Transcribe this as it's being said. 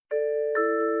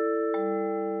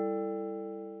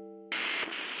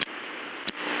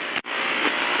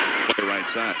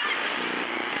Sized.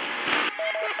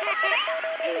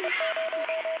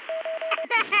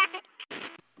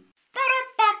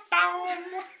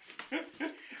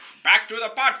 Back to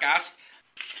the podcast.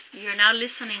 You're now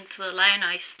listening to the Lion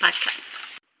Eyes podcast.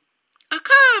 A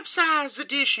Cub Sized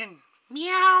edition.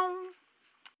 Meow.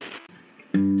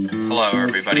 Hello,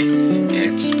 everybody.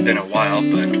 It's been a while,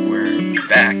 but we're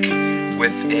back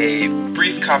with a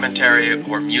brief commentary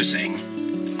or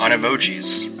musing on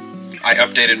emojis. I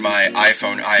updated my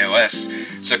iPhone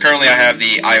iOS, so currently I have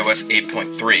the iOS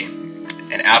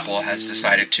 8.3, and Apple has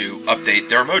decided to update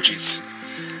their emojis,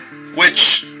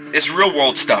 which is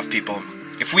real-world stuff, people.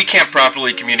 If we can't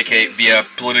properly communicate via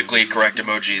politically correct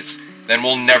emojis, then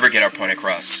we'll never get our point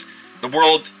across. The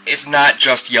world is not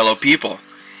just yellow people.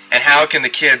 And how can the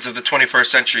kids of the 21st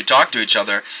century talk to each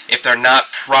other if they're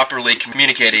not properly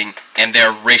communicating in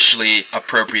their racially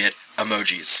appropriate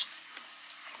emojis?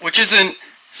 Which isn't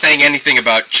saying anything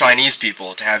about Chinese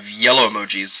people to have yellow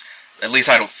emojis. At least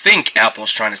I don't think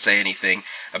Apple's trying to say anything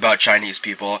about Chinese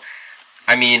people.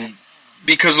 I mean,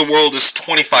 because the world is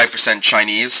 25%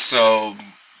 Chinese, so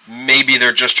maybe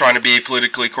they're just trying to be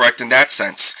politically correct in that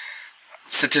sense.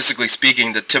 Statistically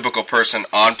speaking, the typical person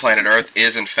on planet Earth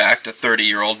is, in fact, a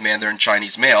 30-year-old Mandarin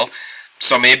Chinese male.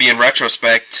 So maybe in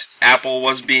retrospect, Apple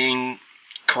was being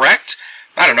correct?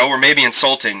 I don't know, or maybe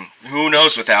insulting. Who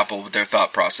knows with Apple with their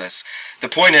thought process. The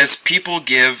point is, people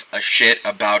give a shit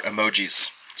about emojis.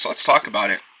 So let's talk about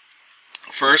it.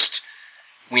 First,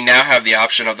 we now have the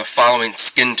option of the following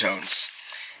skin tones.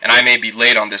 And I may be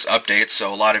late on this update,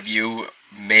 so a lot of you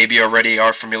maybe already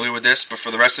are familiar with this, but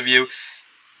for the rest of you,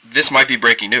 this might be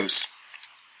breaking news.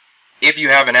 If you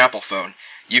have an Apple phone,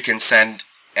 you can send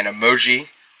an emoji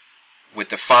with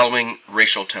the following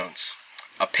racial tones.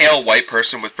 A pale white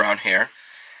person with brown hair,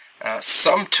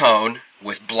 some tone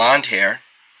with blonde hair,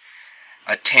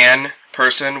 a tan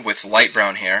person with light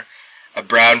brown hair, a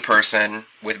brown person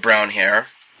with brown hair,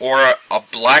 or a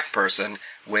black person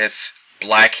with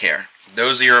black hair.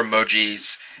 Those are your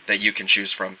emojis that you can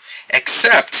choose from.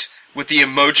 Except with the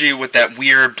emoji with that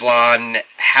weird blonde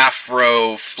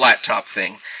half-row flat top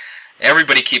thing.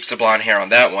 Everybody keeps the blonde hair on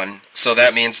that one, so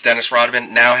that means Dennis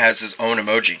Rodman now has his own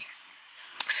emoji.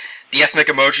 The ethnic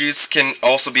emojis can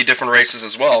also be different races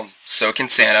as well. So can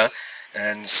Santa,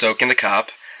 and so can the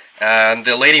cop. And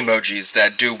the lady emojis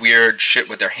that do weird shit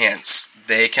with their hands,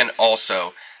 they can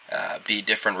also be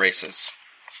different races.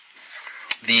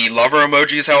 The lover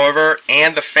emojis, however,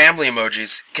 and the family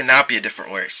emojis cannot be a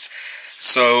different race.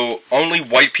 So only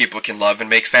white people can love and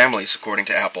make families, according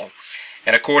to Apple.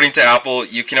 And according to Apple,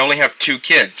 you can only have 2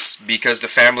 kids, because the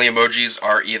family emojis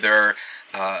are either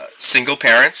single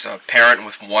parents, a parent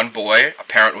with 1 boy, a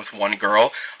parent with 1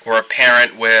 girl, or a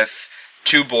parent with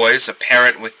 2 boys, a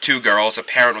parent with 2 girls, a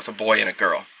parent with a boy and a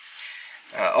girl.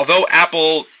 Although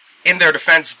Apple, in their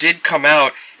defense, did come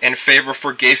out in favor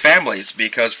for gay families,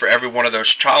 because for every one of those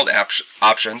child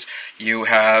options, you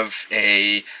have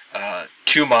a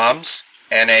 2 moms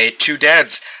and a 2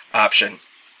 dads option.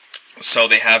 So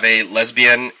they have a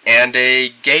lesbian and a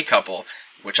gay couple,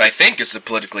 which I think is the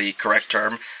politically correct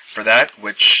term for that,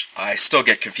 which I still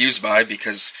get confused by,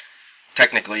 because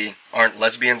technically, aren't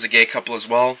lesbians a gay couple as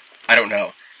well? I don't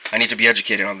know. I need to be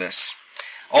educated on this.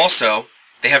 Also,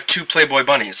 they have 2 Playboy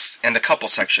bunnies in the couple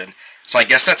section. So I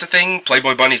guess that's a thing?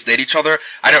 Playboy bunnies date each other?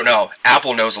 I don't know.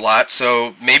 Apple knows a lot,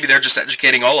 so maybe they're just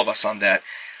educating all of us on that.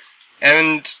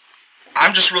 And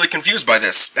I'm just really confused by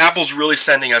this. Apple's really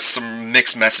sending us some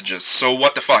mixed messages. So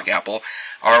what the fuck, Apple?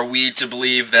 Are we to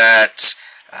believe that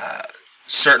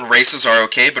certain races are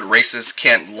okay, but races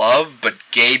can't love, but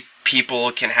gay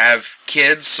people can have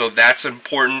kids, so that's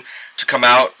important to come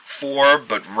out for,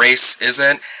 but race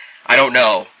isn't? I don't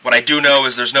know. What I do know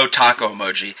is there's no taco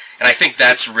emoji, and I think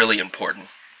that's really important.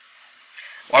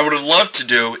 What I would love to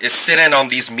do is sit in on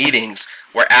these meetings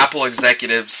where Apple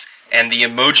executives and the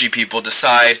emoji people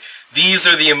decide these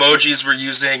are the emojis we're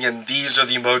using and these are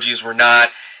the emojis we're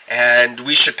not, and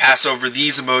we should pass over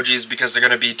these emojis because they're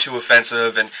going to be too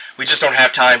offensive, and we just don't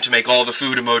have time to make all the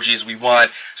food emojis we want,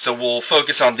 so we'll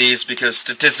focus on these because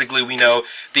statistically we know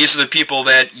these are the people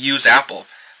that use Apple.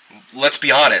 Let's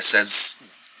be honest, as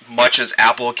much as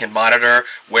Apple can monitor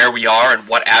where we are and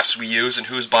what apps we use and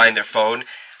who's buying their phone,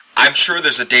 I'm sure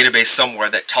there's a database somewhere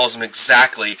that tells them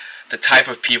exactly the type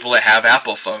of people that have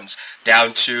Apple phones,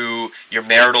 down to your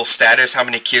marital status, how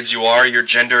many kids you are, your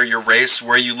gender, your race,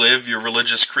 where you live, your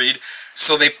religious creed.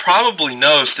 So they probably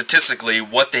know statistically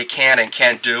what they can and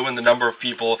can't do and the number of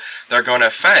people they're going to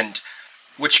offend.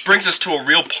 Which brings us to a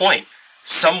real point.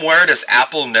 Somewhere does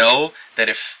Apple know that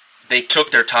if they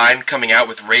took their time coming out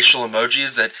with racial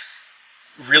emojis, that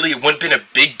really it wouldn't have been a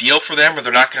big deal for them, or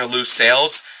they're not going to lose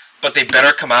sales, but they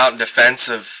better come out in defense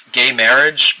of gay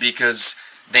marriage because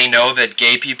they know that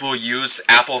gay people use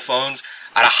Apple phones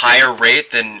at a higher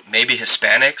rate than maybe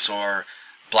Hispanics or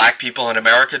black people in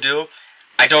America do.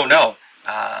 I don't know.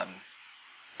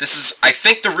 This is, I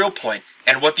think, the real point,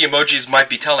 and what the emojis might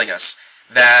be telling us,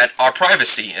 that our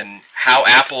privacy and how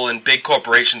Apple and big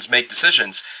corporations make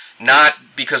decisions, not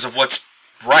because of what's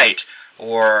right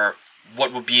or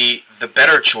what would be the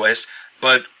better choice,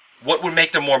 but what would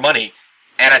make them more money.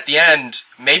 And at the end,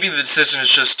 maybe the decision is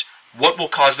just what will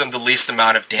cause them the least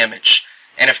amount of damage.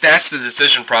 And if that's the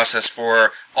decision process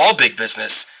for all big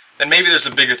business, then maybe there's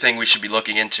a bigger thing we should be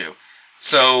looking into.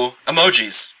 So,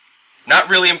 emojis. Not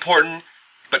really important,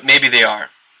 but maybe they are.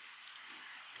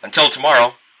 Until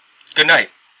tomorrow, good night.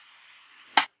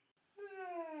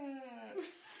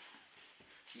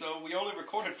 So we only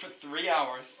recorded for 3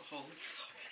 hours. Holy